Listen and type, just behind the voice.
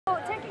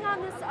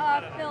on this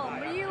film,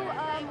 were you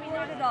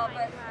worried at all,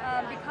 but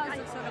because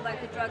of sort of like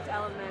the drugs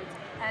element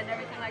and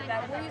everything like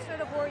that, were you sort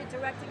of worried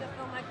directing a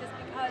film like this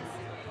because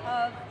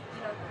of,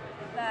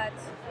 that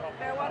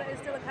marijuana is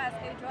still a Class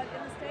A drug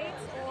in the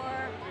States,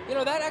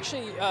 or? That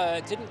actually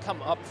didn't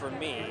come up for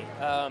me.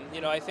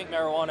 I think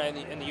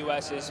marijuana in the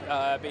U.S. is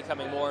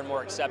becoming more and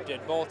more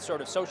accepted, both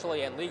sort of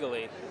socially and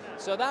legally.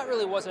 So that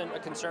really wasn't a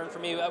concern for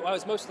me. I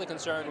was mostly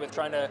concerned with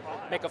trying to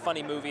make a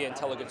funny movie and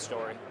tell a good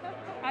story.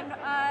 And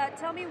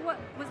tell me, what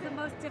was the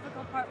most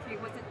difficult part for you?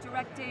 Was it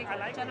directing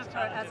Jennifer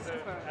as a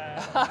stripper?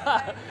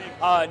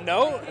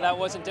 No, that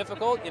wasn't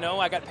difficult.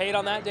 I got paid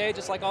on that day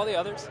just like all the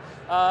others.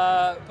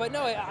 But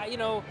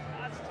no,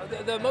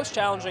 the most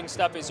challenging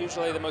stuff is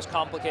usually the most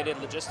complicated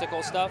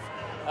logistical stuff.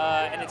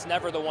 And it's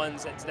never the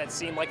ones that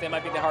seem like they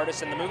might be the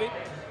hardest in the movie.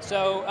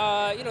 So,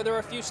 there were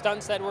a few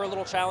stunts that were a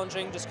little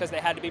challenging just because they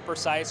had to be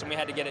precise and we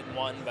had to get it in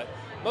one. But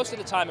most of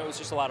the time, it was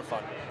just a lot of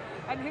fun.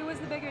 And who was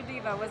the bigger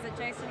diva? Was it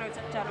Jason or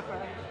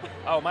Jennifer?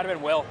 Oh, it might have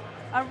been Will.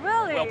 Oh,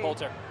 really? Will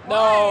Poulter.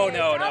 Why?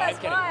 No, Tell I'm us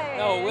kidding. why.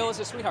 No, Will is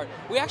a sweetheart.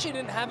 We actually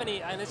didn't have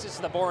any, and this is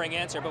the boring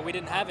answer, but we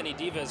didn't have any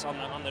divas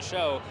on the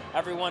show.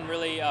 Everyone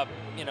really,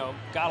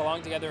 got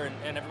along together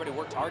and everybody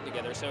worked hard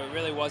together. So it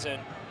really wasn't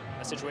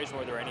a situation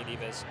where there were any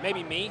divas.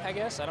 Maybe me, I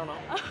guess. I don't know.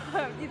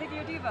 You think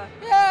you're a diva?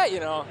 Yeah,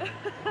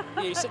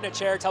 you sit in a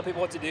chair, tell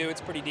people what to do.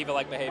 It's pretty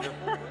diva-like behavior.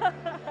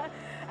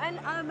 And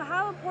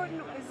how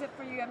important is it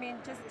for you,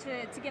 just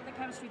to get the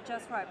chemistry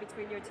just right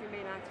between your two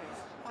main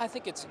actors? I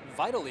think it's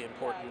vitally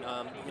important.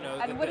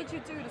 And what did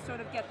you do to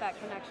sort of get that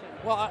connection?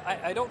 Well,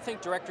 I don't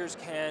think directors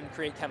can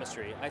create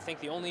chemistry. I think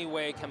the only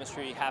way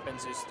chemistry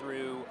happens is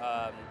through,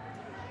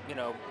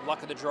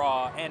 luck of the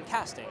draw and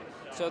casting.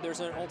 So there's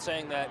an old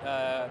saying that,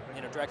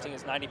 directing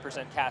is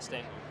 90%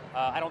 casting.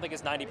 I don't think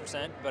it's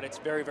 90%, but it's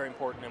very, very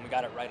important, and we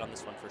got it right on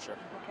this one for sure.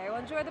 Okay, well,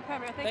 enjoy the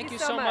premiere. Thank you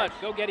so much.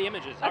 Go Getty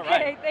Images. Okay, All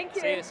right. Thank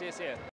you. See ya.